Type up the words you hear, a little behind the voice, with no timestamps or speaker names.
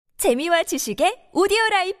재미와 지식의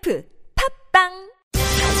오디오라이프 팝빵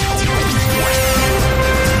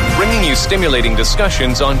Bringing you stimulating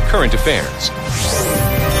discussions on current affairs.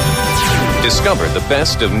 Discover the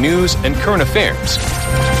best of news and current affairs.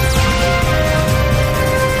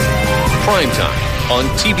 Prime Time on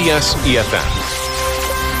TBS EFM.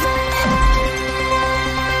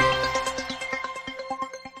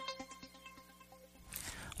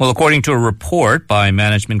 Well, according to a report by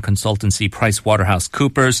management consultancy Pricewaterhouse,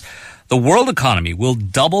 the world economy will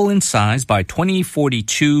double in size by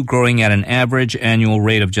 2042, growing at an average annual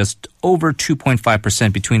rate of just over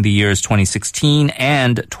 2.5% between the years 2016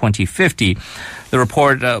 and 2050. The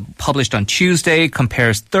report published on Tuesday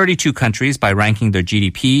compares 32 countries by ranking their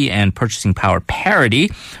GDP and purchasing power parity,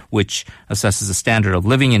 which assesses the standard of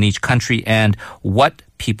living in each country and what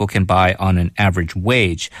people can buy on an average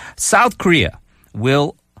wage. South Korea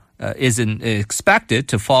is expected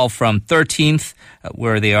to fall from 13th,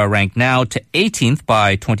 where they are ranked now, to 18th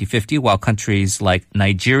by 2050, while countries like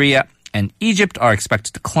Nigeria and Egypt are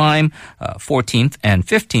expected to climb 14th and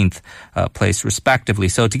 15th place, respectively.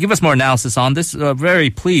 So to give us more analysis on this,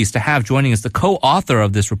 very pleased to have joining us the co-author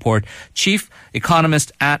of this report, Chief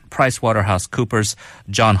Economist at PricewaterhouseCoopers,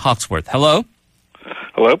 John Hawksworth. Hello.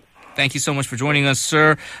 Hello. Thank you so much for joining us,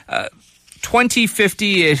 sir.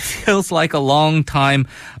 2050, it feels like a long time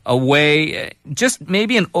away. Just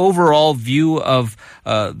maybe an overall view of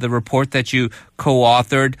the report that you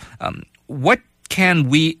co-authored. What can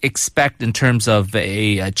we expect in terms of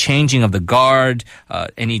a changing of the guard,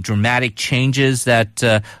 any dramatic changes that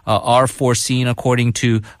are foreseen according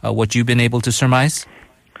to what you've been able to surmise?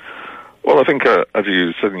 Well, I think, as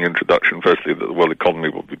you said in the introduction, firstly, that the world economy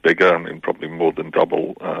will be bigger, probably more than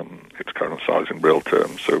double its current size in real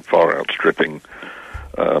terms, so far outstripping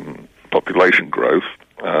population growth.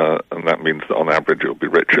 And that means that on average it will be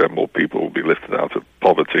richer, more people will be lifted out of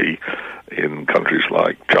poverty in countries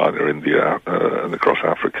like China, India, and across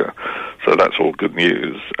Africa. So that's all good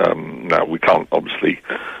news. Now, we can't, obviously,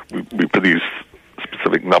 we produce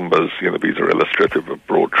specific numbers, these are illustrative of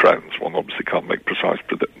broad trends. One obviously can't make precise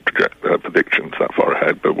predictions that far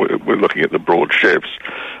ahead, but we're looking at the broad shifts.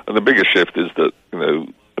 And the biggest shift is that,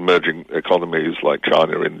 emerging economies like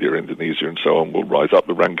China, India, Indonesia, and so on will rise up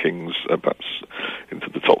the rankings, perhaps into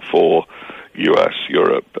the top four. US,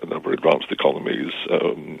 Europe, and other advanced economies,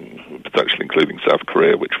 potentially including South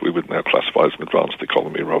Korea, which we would now classify as an advanced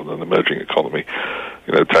economy rather than an emerging economy,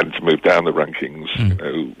 tend to move down the rankings,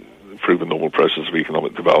 through the normal process of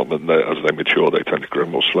economic development. As they mature, they tend to grow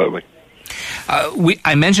more slowly.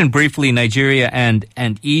 I mentioned briefly Nigeria and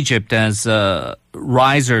Egypt as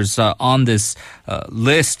risers on this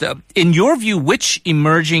list. In your view, which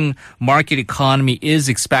emerging market economy is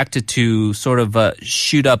expected to sort of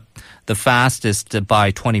shoot up the fastest by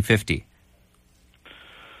 2050?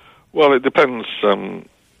 Well, it depends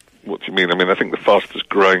what you mean. I think the fastest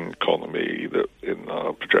growing economy that in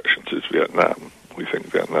our projections is Vietnam. We think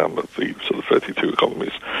Vietnam, of the sort of 32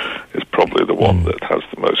 economies, is probably the one that has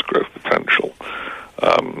the most growth potential.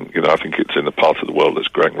 I think it's in a part of the world that's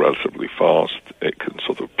growing relatively fast. It can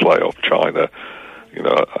sort of play off China.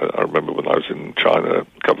 I remember when I was in China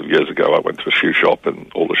a couple of years ago, I went to a shoe shop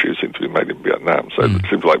and all the shoes seemed to be made in Vietnam. So it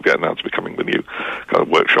seems like Vietnam's becoming the new kind of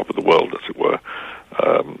workshop of the world, as it were.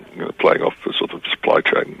 Playing off the sort of supply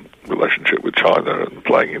chain relationship with China and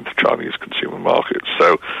playing into Chinese consumer markets.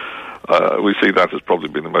 So we see that as probably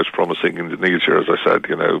being the most promising. Indonesia, as I said,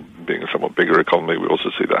 being a somewhat bigger economy, we also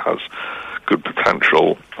see that has good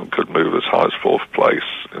potential and could move as high as fourth place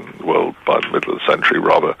in the world by the middle of the century,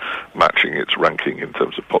 rather matching its ranking in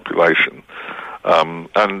terms of population.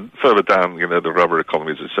 And further down, the rubber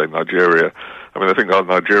economies, as say Nigeria. I think our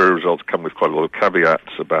Nigeria results come with quite a lot of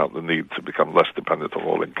caveats about the need to become less dependent on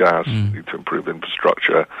oil and gas, need to improve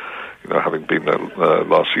infrastructure. Having been there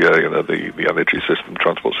last year, the energy system,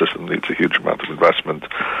 transport system needs a huge amount of investment,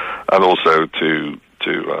 and also to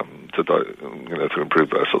improve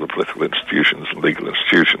their sort of political institutions and legal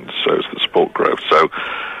institutions so as to support growth. So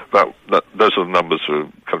those are the numbers for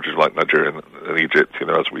countries like Nigeria and Egypt,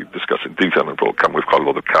 as we discuss in detail in the report, come with quite a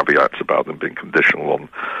lot of caveats about them being conditional on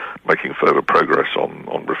making further progress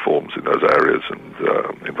on reforms in those areas and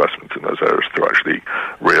investment in those areas to actually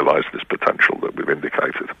realize this potential that we've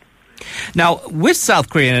indicated. Now, with South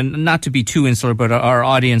Korea, and not to be too insular, but our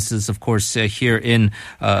audience is, of course, here in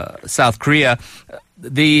South Korea,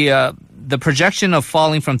 the projection of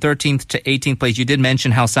falling from 13th to 18th place, you did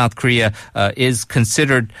mention how South Korea is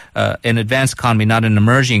considered an advanced economy, not an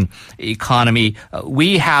emerging economy.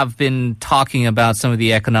 We have been talking about some of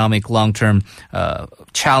the economic long-term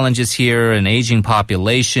challenges here, an aging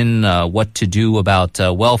population, what to do about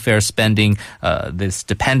welfare spending, this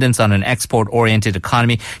dependence on an export-oriented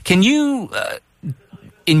economy. Can you,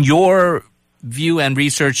 in your view and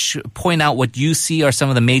research, point out what you see are some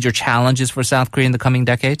of the major challenges for South Korea in the coming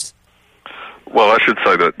decades? Well, I should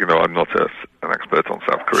say that, I'm not an expert on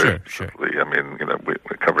South Korea. Sure. I mean,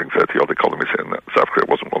 we're covering 30-odd economies here, and South Korea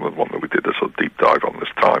wasn't one that we did a sort of deep dive on this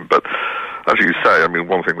time. But as you say, I mean,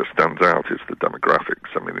 one thing that stands out is the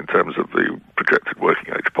demographics. I mean, in terms of the projected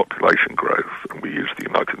working age population growth, and we use the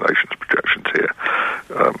United Nations projections here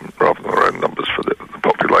rather than our own numbers for the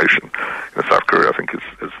population. South Korea, I think,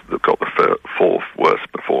 is got the fourth worst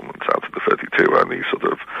performance out of the 32. Only sort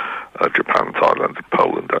of Japan, Thailand, and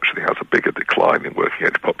Poland actually has a bigger decline in working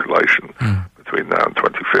age population between now and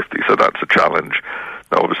 2050. So that's a challenge.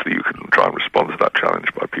 Now, obviously, you can try and respond to that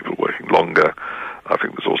challenge by people working longer. I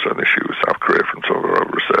think there's also an issue with South Korea from some of our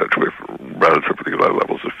research with relatively low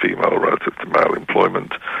levels of female relative to male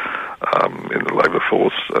employment in the labour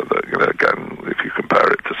force. Again, if you compare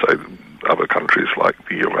it to, say, other countries like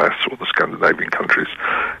the US or the Scandinavian countries,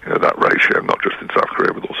 that ratio, not just in South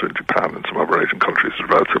Korea, but also in Japan and some other Asian countries, is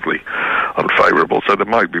relatively unfavourable. So there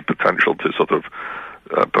might be potential to sort of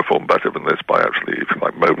perform better than this by actually, if you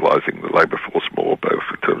like, mobilising the labour force more, both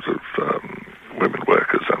in terms of women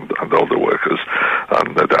workers and older workers.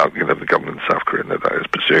 And no doubt, the government in South Korea, no doubt, is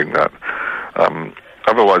pursuing that.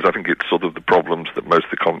 Otherwise, I think it's sort of the problems that most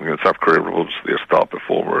economies in South Korea was obviously a star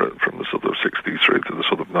performer from the sort of 60s through to the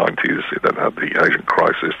sort of 90s. It then had the Asian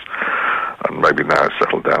crisis, and maybe now it's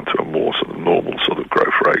settled down to a more sort of normal sort of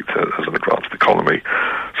growth rate as an advanced economy.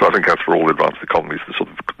 So I think as for all advanced economies,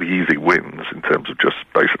 the easy wins in terms of just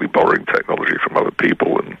basically borrowing technology from other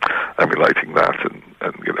people and emulating that and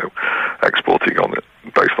exporting on it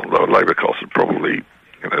based on lower labour costs, and probably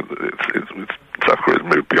South Korea's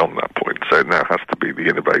moved beyond that point. So it now has to be the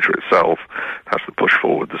innovator itself, has to push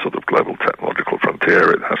forward the sort of global technological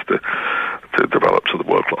frontier. It has to develop sort of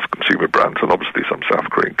world-class consumer brands, and obviously some South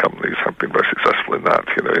Korean companies have been very successful in that,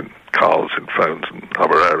 in cars, in phones, and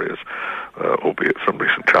other areas, albeit some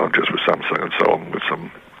recent challenges with Samsung and so on with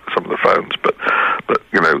some of the phones. But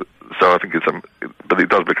so I think but it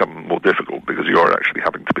does become more difficult because you are actually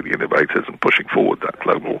having to be the innovators and pushing forward that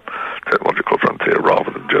global technological frontier rather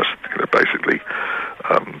than just basically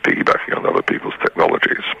piggybacking on other people's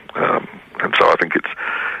technologies. And so I think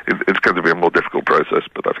it's going to be a more difficult process,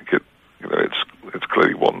 but I think it's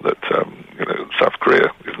clearly one that South Korea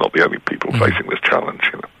is not the only people facing this challenge.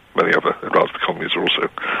 Many other advanced economies are also,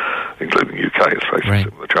 including the UK, is facing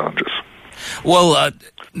similar challenges. Well,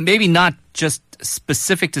 maybe not just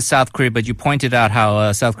specific to South Korea, but you pointed out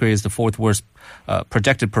how South Korea is the fourth worst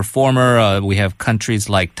projected performer. We have countries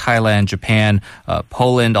like Thailand, Japan,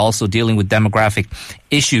 Poland also dealing with demographic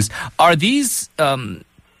issues. Are these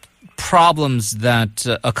problems that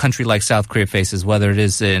a country like South Korea faces, whether it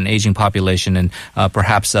is an aging population and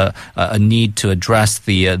perhaps a need to address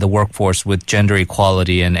the workforce with gender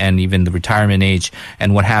equality and even the retirement age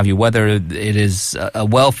and what have you, whether it is a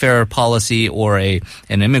welfare policy or an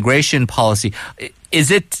immigration policy, is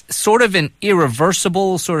it sort of an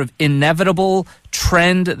irreversible, sort of inevitable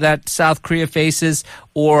trend that South Korea faces,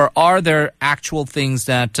 or are there actual things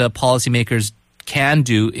that policymakers can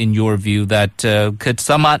do, in your view, that could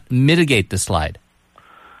somewhat mitigate the slide?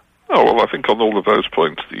 Oh, well, I think on all of those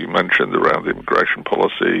points that you mentioned around immigration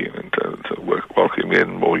policy and to welcoming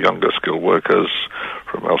in more younger skilled workers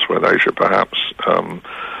from elsewhere in Asia, perhaps,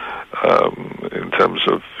 in terms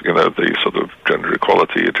of, the sort of gender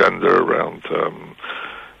equality agenda around,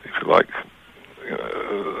 if you like,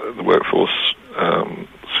 the workforce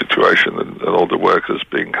situation and older workers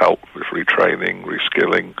being helped with retraining,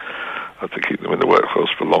 reskilling, to keep them in the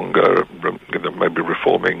workforce for longer, maybe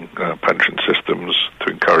reforming pension systems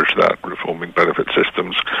to encourage that, reforming benefit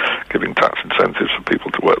systems, giving tax incentives for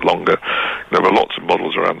people to work longer. There are lots of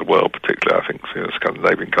models around the world, particularly I think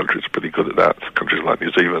Scandinavian countries are pretty good at that. Countries like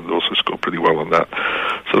New Zealand also score pretty well on that.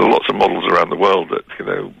 So there are lots of models around the world that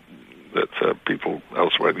that people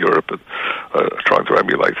elsewhere in Europe are trying to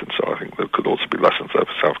emulate, and so I think there could also be lessons there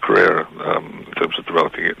for South Korea in terms of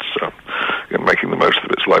developing its, making the most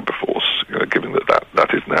of its labour force, given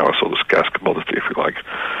that is now a sort of scarce commodity, if you like,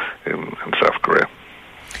 in South Korea.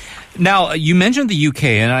 Now, you mentioned the UK,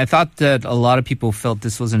 and I thought that a lot of people felt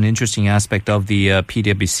this was an interesting aspect of the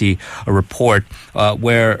PwC report,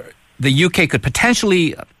 where the UK could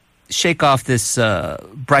potentially shake off this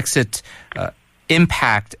Brexit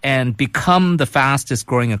impact and become the fastest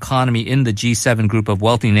growing economy in the G7 group of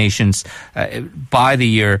wealthy nations by the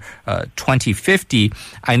year 2050.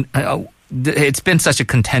 it's been such a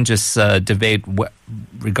contentious debate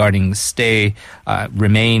regarding stay,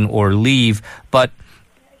 remain, or leave. But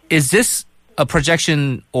is this a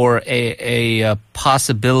projection or a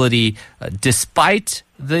possibility despite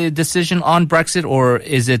the decision on Brexit, or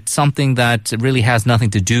is it something that really has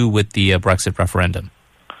nothing to do with the Brexit referendum?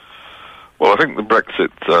 Well, I think the Brexit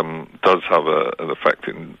does have an effect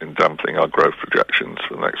in dampening our growth projections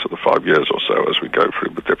for the next sort of 5 years or so as we go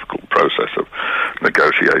through the difficult process of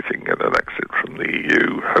negotiating an exit from the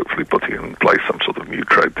EU, hopefully putting in place some sort of new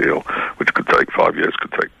trade deal, which could take 5 years,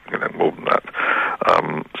 could take more than that.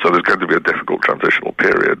 So there's going to be a difficult transitional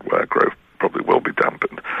period where growth probably will be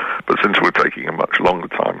dampened. But since we're taking a much longer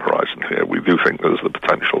time horizon here, we do think there's the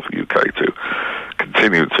potential for the UK to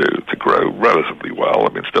continue to grow relatively well.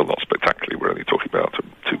 I mean, still not spectacularly. We're only talking about a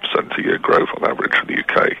 2% a year growth on average for the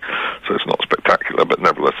UK. So it's not spectacular, but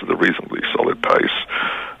nevertheless at a reasonably solid pace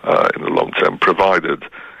in the long term, provided,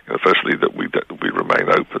 firstly, that we remain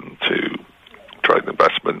open to trade and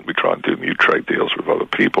investment. We try and do new trade deals with other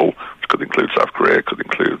people, which could include South Korea, could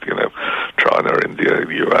include, China, India,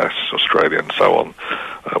 the US, Australia, and so on.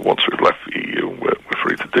 Once we've left the EU, we're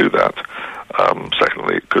free to do that.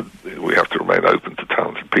 Secondly, we have to remain open to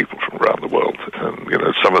talented people from around the world. And,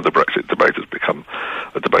 some of the Brexit debate has become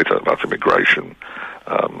a debate about immigration.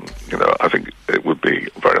 I think it would be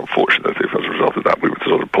very unfortunate if, as a result of that, we were to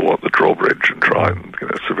sort of pull up the drawbridge and try and,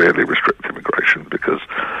 severely restrict immigration because,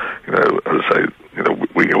 as I say,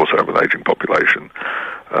 we also have an aging population,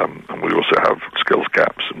 and we also have skills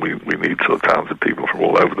gaps, and we need sort of talented people from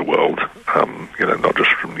all over the world, not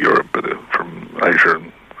just from Europe, but from Asia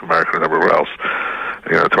and America and everywhere else,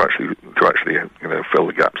 to actually fill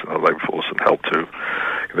the gaps in our labour force and help to,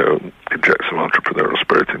 inject some entrepreneurial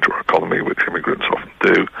spirit into our economy, which immigrants often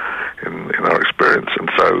do in our experience. And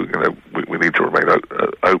so, we need to remain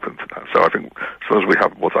open to that. So I think as long as we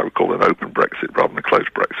have what I would call an open Brexit rather than a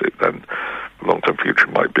closed Brexit, then the long-term future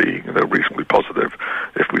might be, reasonably positive.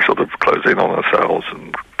 If we sort of close in on ourselves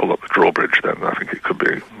and pull up the drawbridge, then I think it could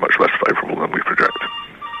be much less favourable than we project.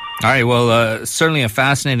 All right. Well, certainly a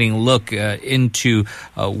fascinating look into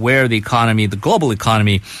where the global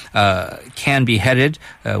economy, can be headed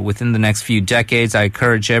within the next few decades. I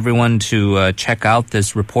encourage everyone to check out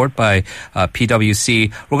this report by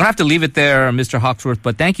PwC. We're going to have to leave it there, Mr. Hawksworth,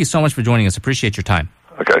 but thank you so much for joining us. Appreciate your time.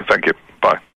 Okay. Thank you. Bye.